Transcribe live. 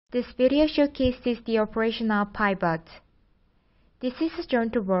This video showcases the operation of PIBOT. This is a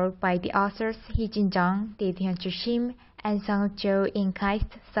joint work by the authors Heejin, Jeong, Hyunchul, Shim, and Sungwook in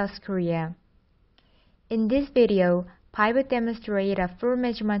KAIST, South Korea. In this video, PIBOT demonstrates a full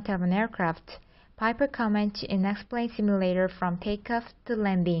measurement of an aircraft. PIBOT comments and explains simulator from takeoff to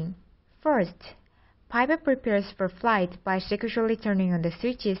landing. First, PIBOT prepares for flight by sequentially turning on the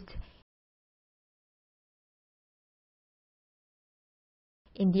switches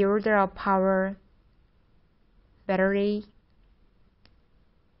in the order of power, battery,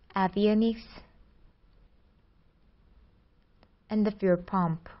 avionics, and the fuel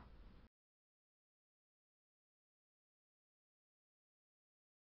pump.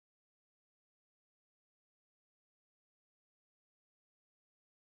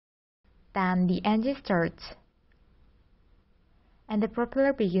 Then the engine starts, and the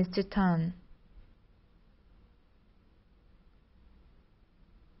propeller begins to turn.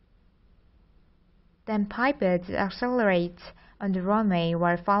 Then PIBOT accelerates on the runway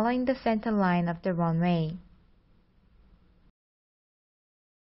while following the center line of the runway.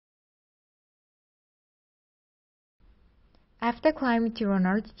 After climbing to an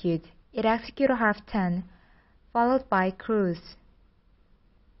altitude, it executes a half-turn, followed by cruise.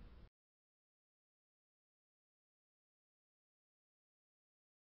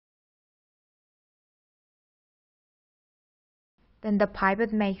 Then the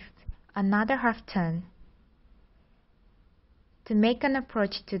PIBOT makes another half-turn to make an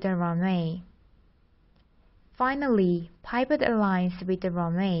approach to the runway. Finally, PIBOT aligns with the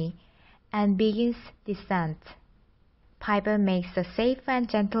runway and begins descent. PIBOT makes a safe and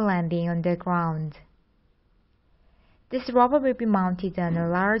gentle landing on the ground. This robot will be mounted on a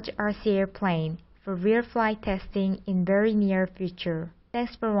large RC airplane for real flight testing in very near future.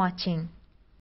 Thanks for watching.